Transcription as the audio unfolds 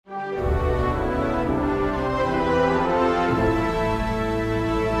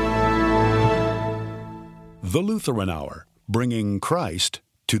The Lutheran Hour, bringing Christ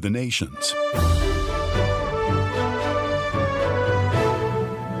to the nations.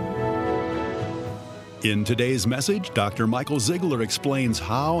 In today's message, Dr. Michael Ziegler explains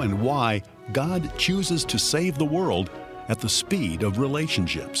how and why God chooses to save the world at the speed of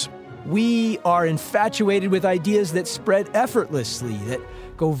relationships. We are infatuated with ideas that spread effortlessly, that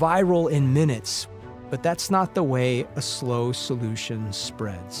go viral in minutes. But that's not the way a slow solution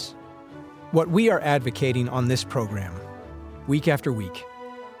spreads. What we are advocating on this program, week after week,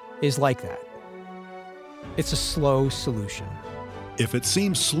 is like that. It's a slow solution. If it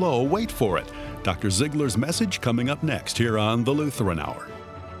seems slow, wait for it. Dr. Ziegler's message coming up next here on The Lutheran Hour.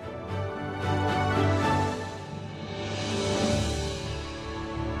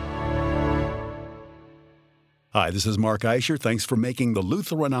 Hi, this is Mark Eicher. Thanks for making The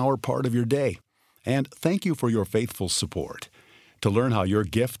Lutheran Hour part of your day. And thank you for your faithful support. To learn how your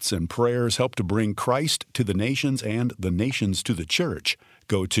gifts and prayers help to bring Christ to the nations and the nations to the church,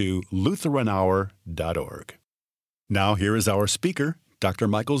 go to LutheranHour.org. Now here is our speaker, Dr.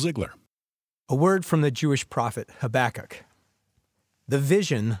 Michael Ziegler. A word from the Jewish prophet Habakkuk. The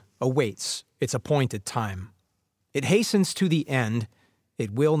vision awaits its appointed time. It hastens to the end.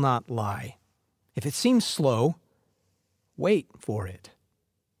 It will not lie. If it seems slow, wait for it.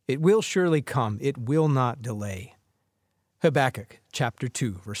 It will surely come. It will not delay. Habakkuk chapter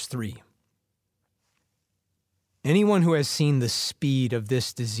 2, verse 3. Anyone who has seen the speed of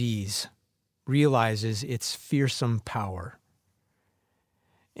this disease realizes its fearsome power.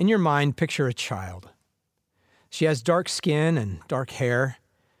 In your mind, picture a child. She has dark skin and dark hair.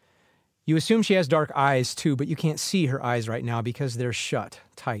 You assume she has dark eyes too, but you can't see her eyes right now because they're shut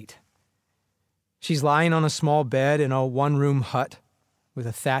tight. She's lying on a small bed in a one-room hut with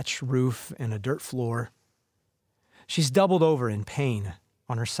a thatched roof and a dirt floor. She's doubled over in pain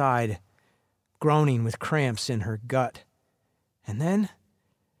on her side, groaning with cramps in her gut. And then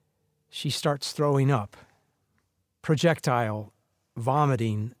she starts throwing up, projectile,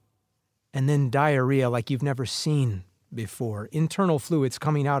 vomiting, and then diarrhea like you've never seen before, internal fluids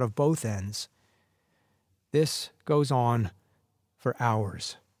coming out of both ends. This goes on for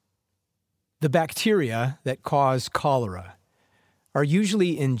hours. The bacteria that cause cholera are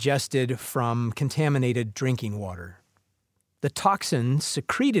usually ingested from contaminated drinking water. The toxin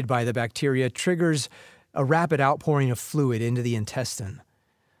secreted by the bacteria triggers a rapid outpouring of fluid into the intestine.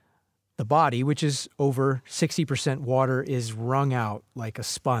 The body, which is over 60% water, is wrung out like a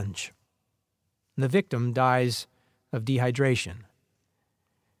sponge. The victim dies of dehydration.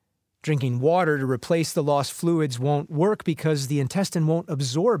 Drinking water to replace the lost fluids won't work because the intestine won't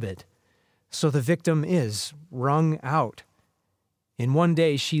absorb it. So the victim is wrung out. In one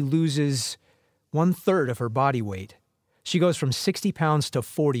day, she loses 1/3 of her body weight. She goes from 60 pounds to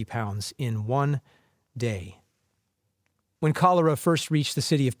 40 pounds in one day. When cholera first reached the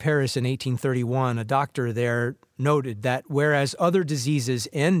city of Paris in 1831, a doctor there noted that whereas other diseases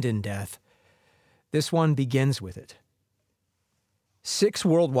end in death, this one begins with it. 6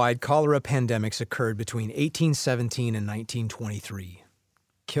 worldwide cholera pandemics occurred between 1817 and 1923,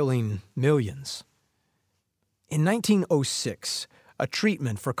 killing millions. In 1906, a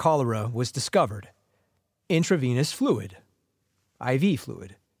treatment for cholera was discovered: intravenous fluid, IV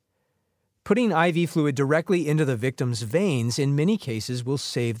fluid. Putting IV fluid directly into the victim's veins in many cases will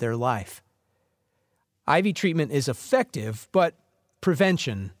save their life. IV treatment is effective, but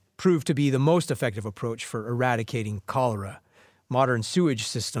prevention proved to be the most effective approach for eradicating cholera. Modern sewage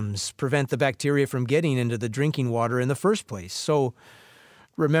systems prevent the bacteria from getting into the drinking water in the first place. So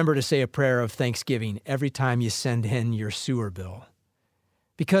remember to say a prayer of thanksgiving every time you send in your sewer bill.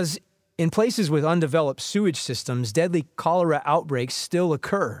 Because in places with undeveloped sewage systems, deadly cholera outbreaks still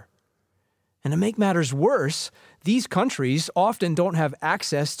occur. And to make matters worse, these countries often don't have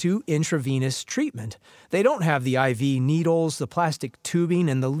access to intravenous treatment. They don't have the IV needles, the plastic tubing,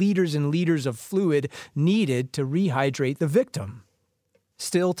 and the liters and liters of fluid needed to rehydrate the victim.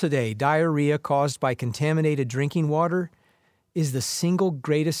 Still today, diarrhea caused by contaminated drinking water is the single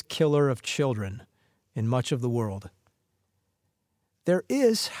greatest killer of children in much of the world. There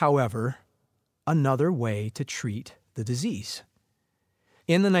is, however, another way to treat the disease.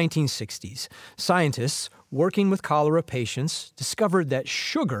 In the 1960s, scientists working with cholera patients discovered that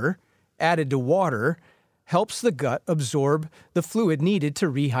sugar added to water helps the gut absorb the fluid needed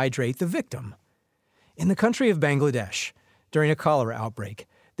to rehydrate the victim. In the country of Bangladesh, during a cholera outbreak,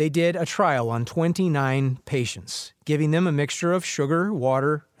 they did a trial on 29 patients, giving them a mixture of sugar,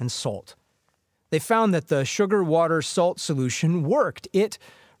 water, and salt. They found that the sugar, water, salt solution worked. It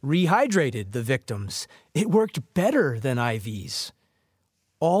rehydrated the victims. It worked better than IVs.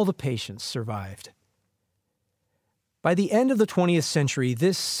 All the patients survived. By the end of the 20th century,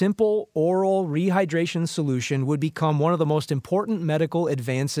 this simple oral rehydration solution would become one of the most important medical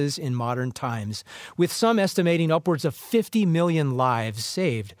advances in modern times, with some estimating upwards of 50 million lives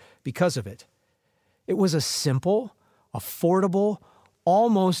saved because of it. It was a simple, affordable,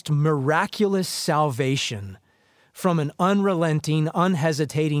 almost miraculous salvation from an unrelenting,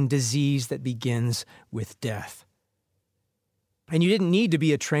 unhesitating disease that begins with death. And you didn't need to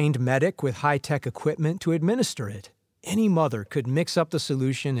be a trained medic with high-tech equipment to administer it. Any mother could mix up the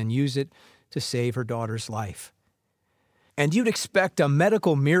solution and use it to save her daughter's life. And you'd expect a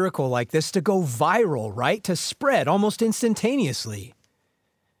medical miracle like this to go viral, right? To spread almost instantaneously.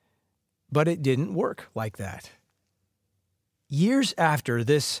 But it didn't work like that. Years after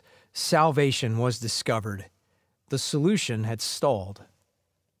this salvation was discovered, the solution had stalled.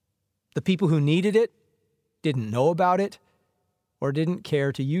 The people who needed it didn't know about it or didn't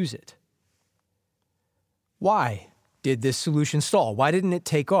care to use it. Why did this solution stall? Why didn't it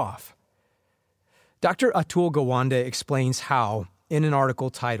take off? Dr. Atul Gawande explains how in an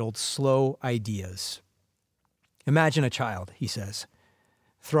article titled "Slow Ideas." Imagine a child, he says,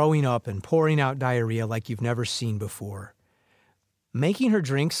 throwing up and pouring out diarrhea like you've never seen before. Making her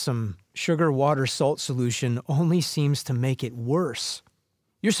drink some sugar, water, salt solution only seems to make it worse.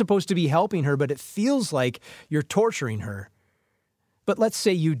 You're supposed to be helping her, but it feels like you're torturing her. But let's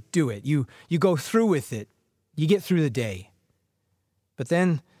say you do it. You go through with it. You get through the day. But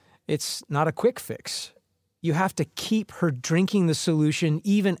then it's not a quick fix. You have to keep her drinking the solution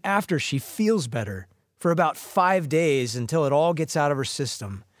even after she feels better for about 5 days until it all gets out of her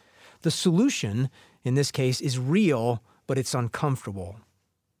system. The solution, in this case, is real, but it's uncomfortable.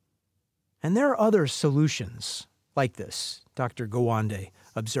 And there are other solutions like this, Dr. Gawande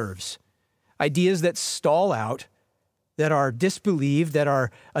observes. Ideas that stall out, that are disbelieved, that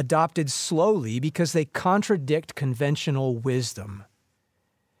are adopted slowly because they contradict conventional wisdom.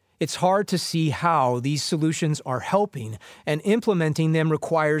 It's hard to see how these solutions are helping, and implementing them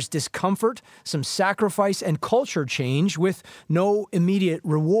requires discomfort, some sacrifice, and culture change with no immediate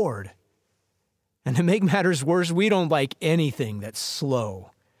reward. And to make matters worse, we don't like anything that's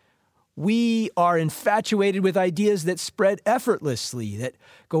slow. We are infatuated with ideas that spread effortlessly, that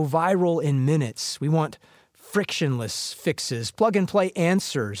go viral in minutes. We want frictionless fixes, plug-and-play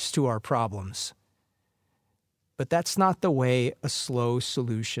answers to our problems. But that's not the way a slow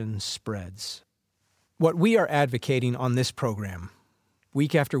solution spreads. What we are advocating on this program,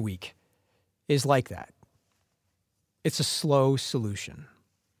 week after week, is like that. It's a slow solution.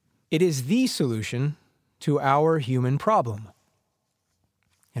 It is the solution to our human problem.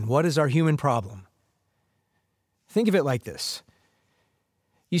 And what is our human problem? Think of it like this.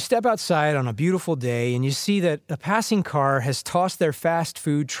 You step outside on a beautiful day and you see that a passing car has tossed their fast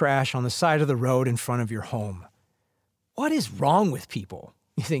food trash on the side of the road in front of your home. What is wrong with people?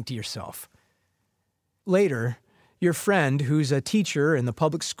 You think to yourself. Later, your friend, who's a teacher in the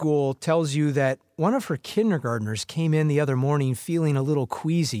public school, tells you that one of her kindergartners came in the other morning feeling a little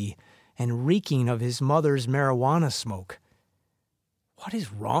queasy and reeking of his mother's marijuana smoke. What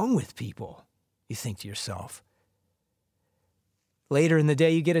is wrong with people? You think to yourself. Later in the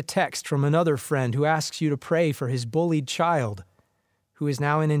day, you get a text from another friend who asks you to pray for his bullied child, who is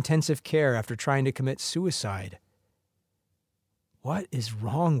now in intensive care after trying to commit suicide. What is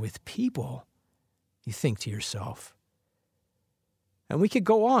wrong with people? You think to yourself. And we could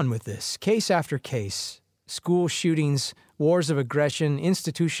go on with this, case after case. School shootings, wars of aggression,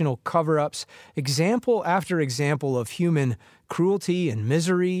 institutional cover-ups, example after example of human cruelty and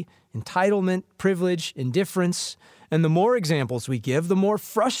misery, entitlement, privilege, indifference. And the more examples we give, the more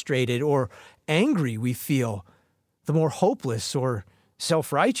frustrated or angry we feel, the more hopeless or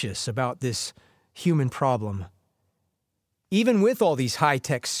self-righteous about this human problem. Even with all these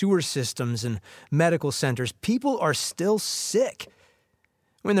high-tech sewer systems and medical centers, people are still sick.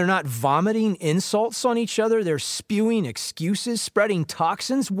 When they're not vomiting insults on each other, they're spewing excuses, spreading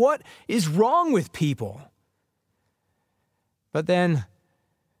toxins. What is wrong with people? But then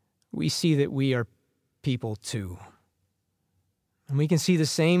we see that we are people too. And we can see the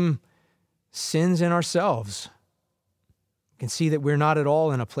same sins in ourselves. We can see that we're not at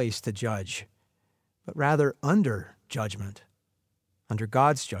all in a place to judge, but rather under judgment, under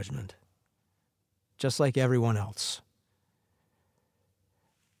God's judgment, just like everyone else.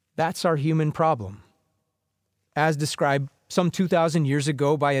 That's our human problem, as described some 2,000 years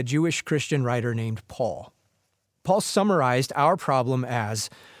ago by a Jewish Christian writer named Paul. Paul summarized our problem as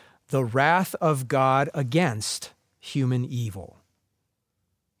the wrath of God against human evil.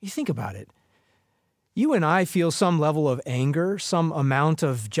 You think about it. You and I feel some level of anger, some amount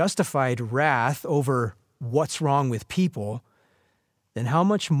of justified wrath over what's wrong with people, then how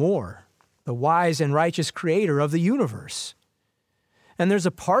much more the wise and righteous creator of the universe? And there's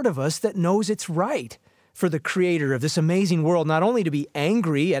a part of us that knows it's right for the creator of this amazing world not only to be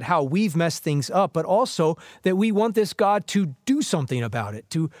angry at how we've messed things up, but also that we want this God to do something about it,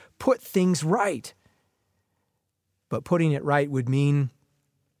 to put things right. But putting it right would mean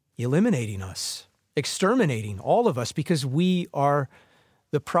eliminating us, exterminating all of us, because we are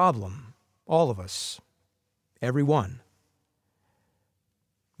the problem, all of us, everyone.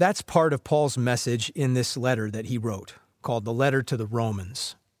 That's part of Paul's message in this letter that he wrote, called the Letter to the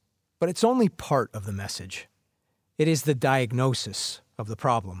Romans. But it's only part of the message. It is the diagnosis of the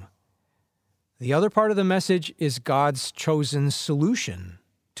problem. The other part of the message is God's chosen solution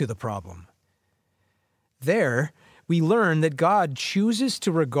to the problem. There, we learn that God chooses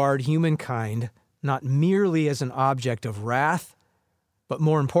to regard humankind not merely as an object of wrath, but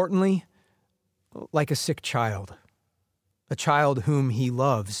more importantly, like a sick child, a child whom he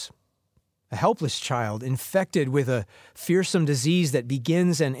loves, a helpless child infected with a fearsome disease that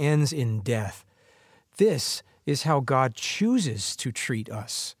begins and ends in death. This is how God chooses to treat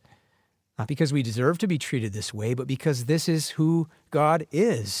us. Not because we deserve to be treated this way, but because this is who God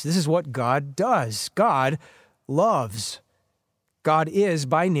is. This is what God does. God loves. God is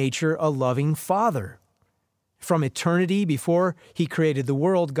by nature a loving Father. From eternity before he created the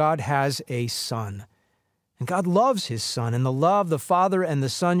world, God has a Son. And God loves his Son, and the love the Father and the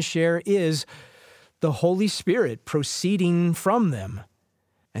Son share is the Holy Spirit proceeding from them.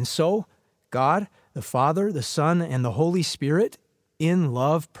 And so, God, the Father, the Son, and the Holy Spirit, in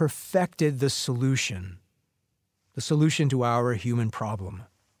love, perfected the solution to our human problem.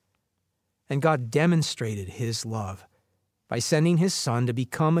 And God demonstrated his love by sending his Son to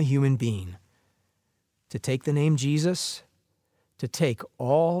become a human being, to take the name Jesus, to take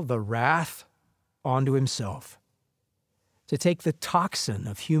all the wrath onto himself, to take the toxin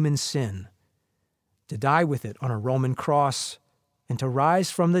of human sin, to die with it on a Roman cross, and to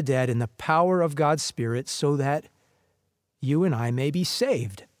rise from the dead in the power of God's Spirit so that you and I may be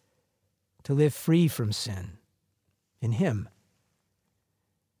saved, to live free from sin in him.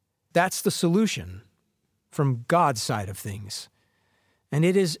 That's the solution from God's side of things. And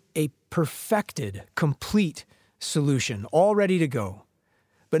it is a perfected, complete solution, all ready to go.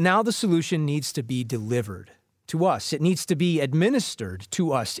 But now the solution needs to be delivered to us. It needs to be administered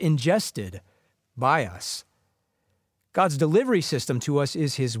to us, ingested by us. God's delivery system to us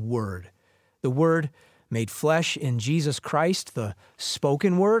is his word. The word made flesh in Jesus Christ, the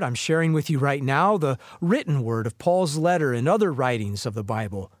spoken word I'm sharing with you right now, the written word of Paul's letter and other writings of the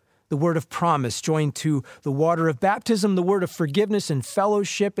Bible, the word of promise joined to the water of baptism, the word of forgiveness and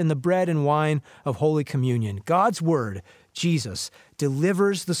fellowship, and the bread and wine of Holy Communion. God's word, Jesus,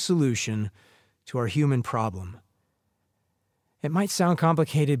 delivers the solution to our human problem. It might sound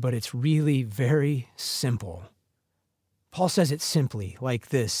complicated, but it's really very simple. Paul says it simply like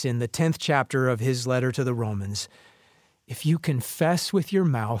this in the 10th chapter of his letter to the Romans. If you confess with your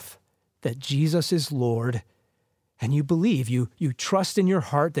mouth that Jesus is Lord, and you believe, you trust in your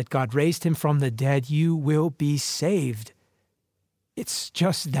heart that God raised him from the dead, you will be saved. It's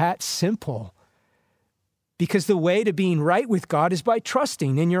just that simple. Because the way to being right with God is by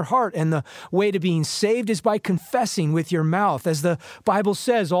trusting in your heart, and the way to being saved is by confessing with your mouth. As the Bible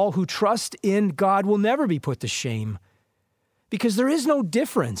says, all who trust in God will never be put to shame. Because there is no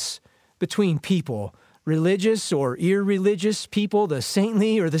difference between people, religious or irreligious people, the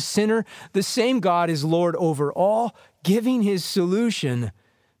saintly or the sinner. The same God is Lord over all, giving his solution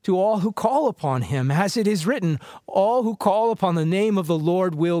to all who call upon him. As it is written, all who call upon the name of the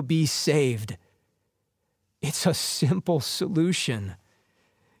Lord will be saved. It's a simple solution.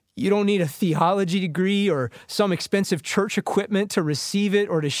 You don't need a theology degree or some expensive church equipment to receive it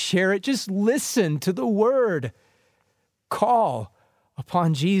or to share it. Just listen to the word. Call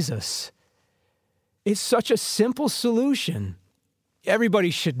upon Jesus. It's such a simple solution.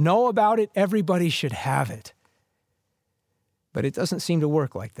 Everybody should know about it. Everybody should have it. But it doesn't seem to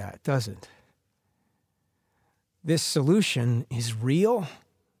work like that, does it? This solution is real,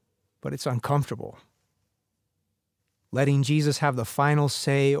 but it's uncomfortable. Letting Jesus have the final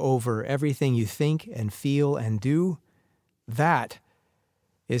say over everything you think and feel and do, that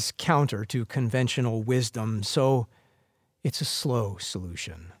is counter to conventional wisdom, so it's a slow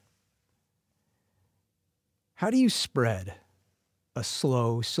solution. How do you spread a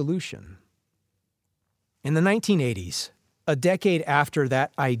slow solution? In the 1980s, a decade after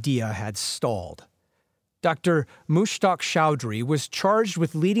that idea had stalled, Dr. Mushtaq Chowdhury was charged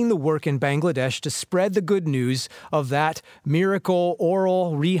with leading the work in Bangladesh to spread the good news of that miracle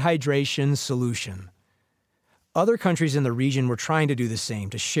oral rehydration solution. Other countries in the region were trying to do the same,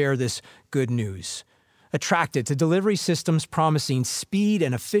 to share this good news. Attracted to delivery systems promising speed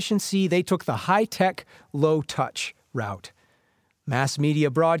and efficiency, they took the high-tech, low-touch route. Mass media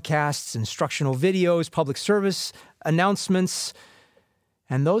broadcasts, instructional videos, public service announcements,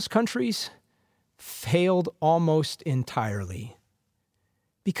 and those countries failed almost entirely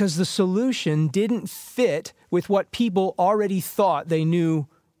because the solution didn't fit with what people already thought they knew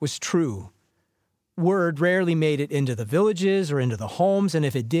was true. Word rarely made it into the villages or into the homes, and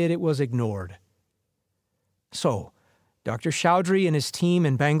if it did, it was ignored. So, Dr. Chowdhury and his team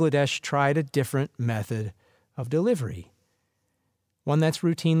in Bangladesh tried a different method of delivery, one that's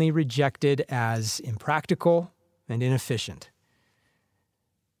routinely rejected as impractical and inefficient.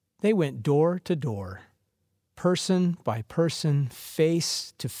 They went door to door, person by person,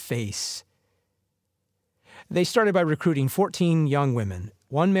 face to face. They started by recruiting 14 young women,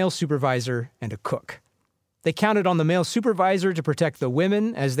 one male supervisor, and a cook. They counted on the male supervisor to protect the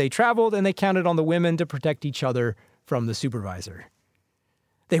women as they traveled, and they counted on the women to protect each other from the supervisor.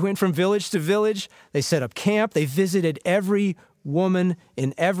 They went from village to village. They set up camp. They visited every woman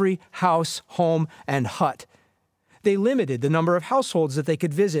in every house, home, and hut. They limited the number of households that they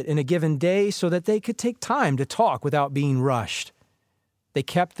could visit in a given day so that they could take time to talk without being rushed. They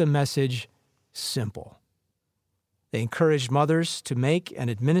kept the message simple. They encouraged mothers to make and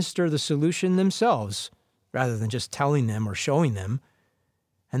administer the solution themselves, rather than just telling them or showing them.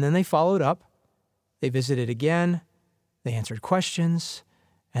 And then they followed up. They visited again. They answered questions.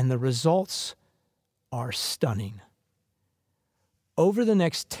 And the results are stunning. Over the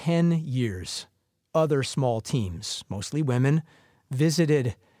next 10 years, other small teams, mostly women,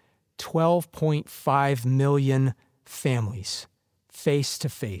 visited 12.5 million families face to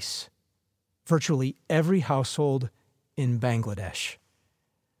face, virtually every household in Bangladesh.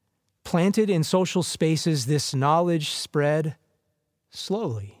 Planted in social spaces, this knowledge spread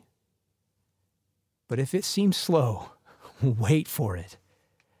slowly. But if it seems slow, wait for it.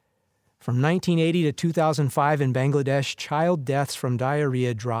 From 1980 to 2005 in Bangladesh, child deaths from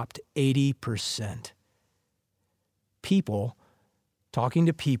diarrhea dropped 80%. People talking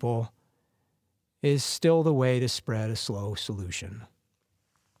to people is still the way to spread a slow solution.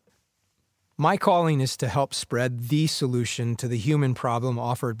 My calling is to help spread the solution to the human problem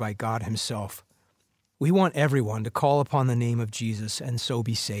offered by God Himself. We want everyone to call upon the name of Jesus and so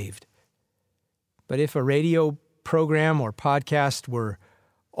be saved. But if a radio program or podcast were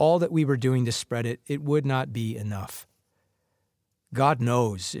all that we were doing to spread it, it would not be enough. God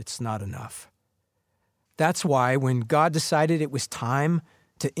knows it's not enough. That's why when God decided it was time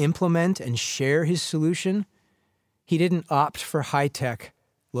to implement and share His solution, He didn't opt for high-tech,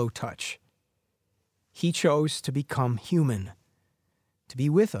 low-touch. He chose to become human, to be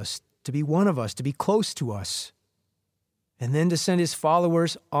with us, to be one of us, to be close to us, and then to send His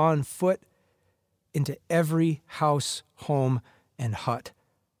followers on foot into every house, home, and hut,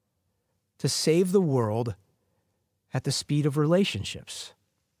 to save the world at the speed of relationships,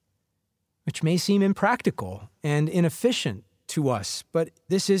 which may seem impractical and inefficient to us, but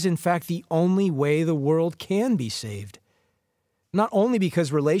this is in fact the only way the world can be saved. Not only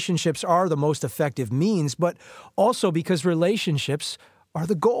because relationships are the most effective means, but also because relationships are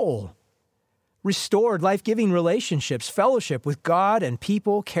the goal. Restored, life-giving relationships, fellowship with God and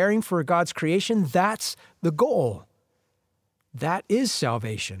people, caring for God's creation, that's the goal. That is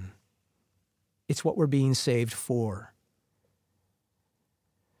salvation. It's what we're being saved for.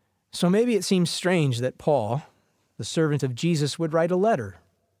 So maybe it seems strange that Paul, the servant of Jesus, would write a letter,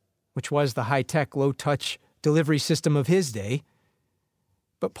 which was the high-tech, low-touch delivery system of his day.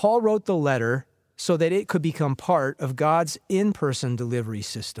 But Paul wrote the letter so that it could become part of God's in-person delivery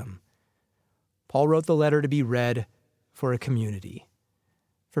system. Paul wrote the letter to be read for a community,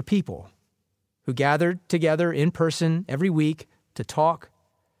 for people who gathered together in person every week to talk,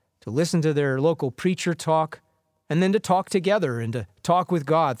 to listen to their local preacher talk, and then to talk together and to talk with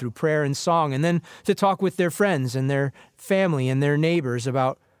God through prayer and song, and then to talk with their friends and their family and their neighbors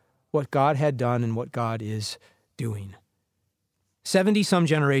about what God had done and what God is doing. 70-some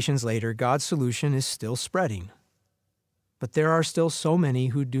generations later, God's solution is still spreading. But there are still so many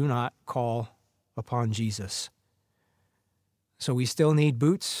who do not call upon Jesus. So we still need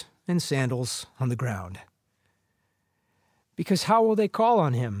boots and sandals on the ground. Because how will they call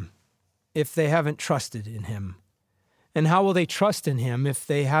on Him if they haven't trusted in Him? And how will they trust in Him if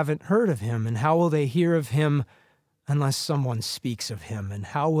they haven't heard of Him? And how will they hear of Him unless someone speaks of Him? And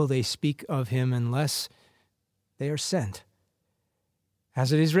how will they speak of Him unless they are sent?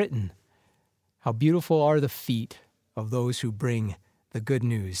 As it is written, how beautiful are the feet of those who bring the good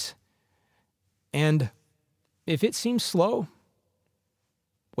news. And if it seems slow,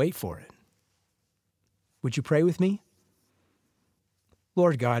 wait for it. Would you pray with me?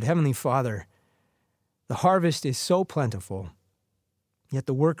 Lord God, Heavenly Father, the harvest is so plentiful, yet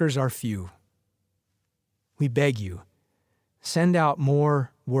the workers are few. We beg you, send out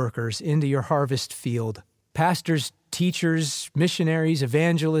more workers into your harvest field, pastors, teachers, missionaries,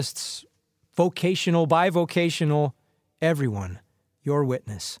 evangelists, vocational, bivocational, everyone, your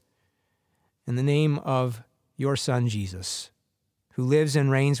witness. In the name of your Son, Jesus, who lives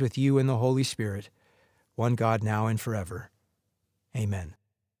and reigns with you in the Holy Spirit, one God now and forever. Amen.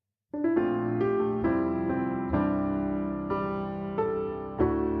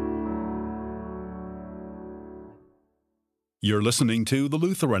 You're listening to the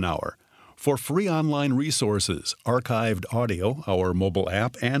Lutheran Hour. For free online resources, archived audio, our mobile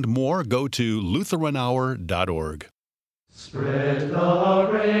app, and more, go to lutheranhour.org. Spread the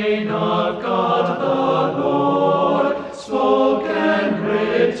reign of God the Lord, spoken,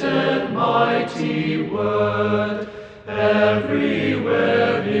 written, mighty word.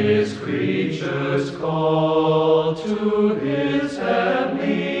 Everywhere his creatures call to his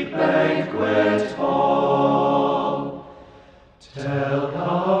heavenly banquet hall. Tell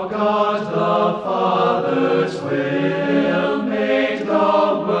how God the Father's will made the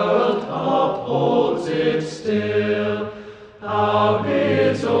world, upholds it still. How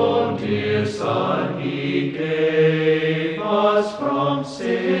his own dear Son he gave us from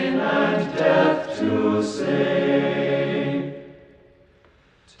sin and death to save.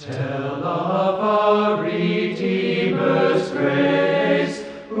 Tell of our Redeemer's grace,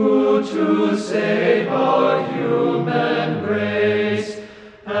 who to save our human race,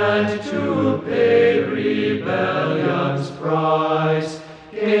 and to pay rebellion's price,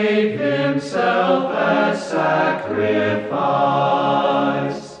 gave himself as sacrifice.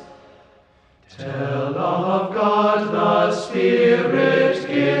 Tell of God the Spirit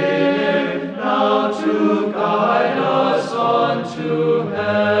give, now to guide us unto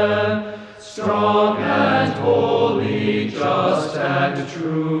heaven, strong and holy, just and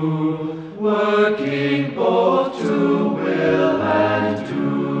true, working both to will and do.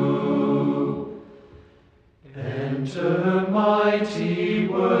 Enter, mighty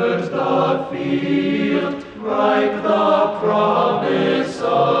word, the field, ripe the promise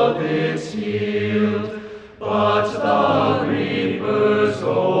of its yield. But the reapers,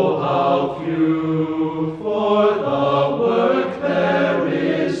 oh how few, for the work there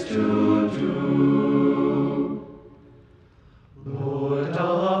is to do. Lord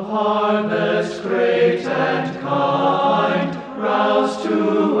of harvest, great and kind, rouse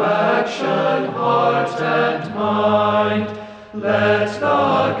to action heart and mind. Let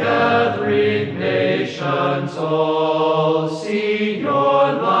the gathering nations all see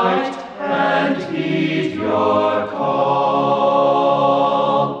your light and heed your call.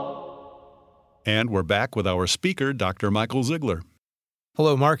 And we're back with our speaker, Dr. Michael Ziegler.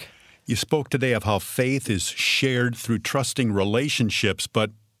 Hello, Mark. You spoke today of how faith is shared through trusting relationships,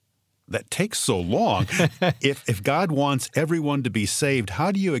 but that takes so long. If God wants everyone to be saved,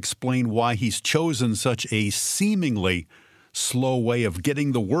 how do you explain why he's chosen such a seemingly slow way of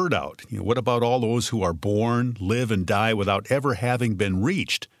getting the word out? What about all those who are born, live, and die without ever having been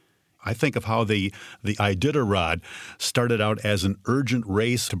reached? I think of how the Iditarod started out as an urgent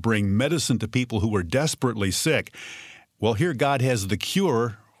race to bring medicine to people who were desperately sick. Well, here God has the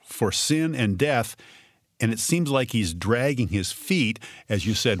cure for sin and death, and it seems like he's dragging his feet, as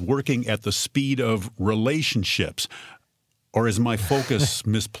you said, working at the speed of relationships. Or is my focus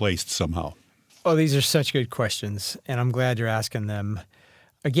misplaced somehow? Oh, these are such good questions, and I'm glad you're asking them.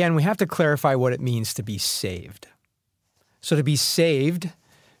 Again, we have to clarify what it means to be saved. So to be saved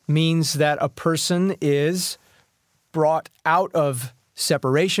means that a person is brought out of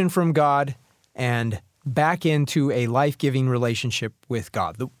separation from God and back into a life-giving relationship with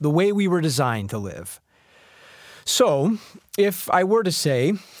God, the way we were designed to live. So if I were to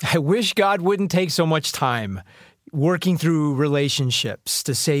say, I wish God wouldn't take so much time working through relationships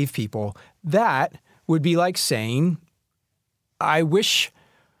to save people, that would be like saying, I wish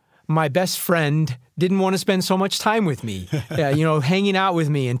my best friend didn't want to spend so much time with me, hanging out with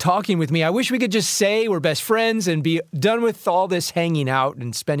me and talking with me. I wish we could just say we're best friends and be done with all this hanging out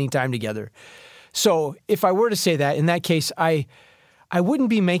and spending time together. So if I were to say that, in that case, I wouldn't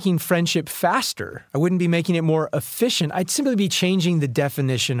be making friendship faster. I wouldn't be making it more efficient. I'd simply be changing the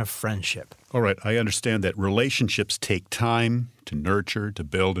definition of friendship. All right, I understand that relationships take time to nurture, to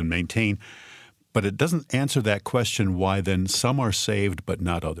build, and maintain. But it doesn't answer that question, why then some are saved but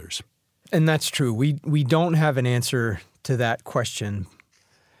not others. And that's true. We don't have an answer to that question.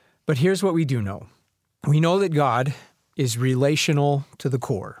 But here's what we do know. We know that God is relational to the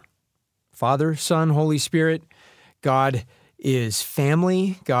core. Father, Son, Holy Spirit. God is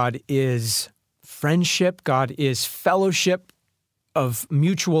family. God is friendship. God is fellowship of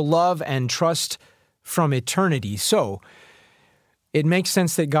mutual love and trust from eternity. So it makes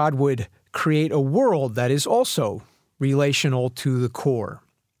sense that God would create a world that is also relational to the core.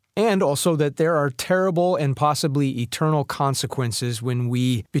 And also that there are terrible and possibly eternal consequences when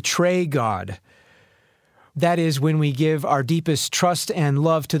we betray God. That is, when we give our deepest trust and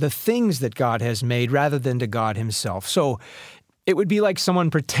love to the things that God has made rather than to God himself. So it would be like someone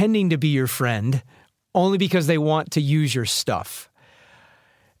pretending to be your friend only because they want to use your stuff.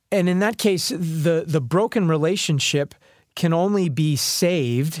 And in that case, the broken relationship can only be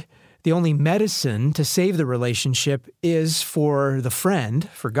saved. The only medicine to save the relationship is for the friend,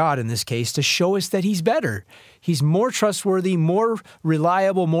 for God in this case, to show us that he's better. He's more trustworthy, more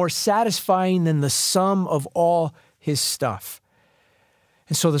reliable, more satisfying than the sum of all his stuff.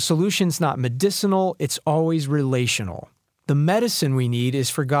 And so the solution's not medicinal, it's always relational. The medicine we need is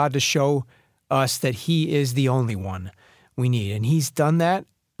for God to show us that he is the only one we need. And he's done that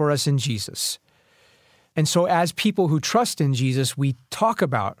for us in Jesus. And so as people who trust in Jesus, we talk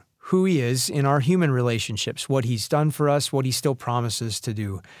about who he is in our human relationships, what he's done for us, what he still promises to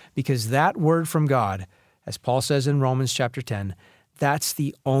do. Because that word from God, as Paul says in Romans chapter 10, that's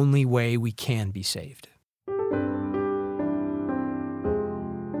the only way we can be saved.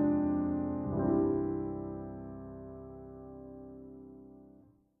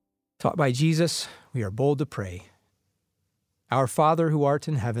 Taught by Jesus, we are bold to pray. Our Father who art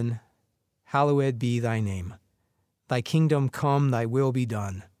in heaven, hallowed be thy name. Thy kingdom come, thy will be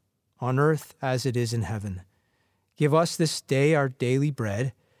done, on earth as it is in heaven. Give us this day our daily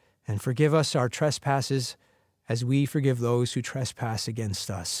bread, and forgive us our trespasses as we forgive those who trespass against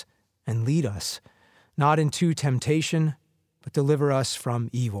us. And lead us not into temptation, but deliver us from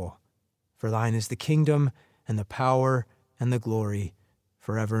evil. For thine is the kingdom, and the power, and the glory,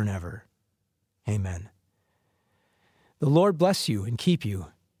 forever and ever. Amen. The Lord bless you and keep you.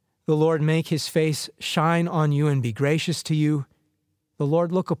 The Lord make his face shine on you and be gracious to you. The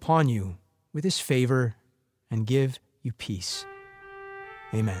Lord look upon you with his favor and give you peace.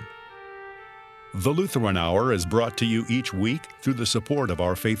 Amen. The Lutheran Hour is brought to you each week through the support of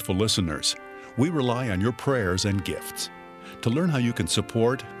our faithful listeners. We rely on your prayers and gifts. To learn how you can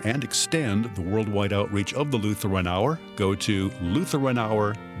support and extend the worldwide outreach of the Lutheran Hour, go to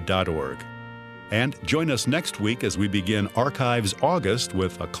lutheranhour.org. And join us next week as we begin Archives August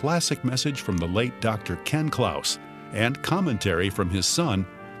with a classic message from the late Dr. Ken Klaus and commentary from his son,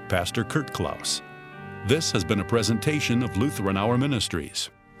 Pastor Kurt Klaus. This has been a presentation of Lutheran Hour Ministries.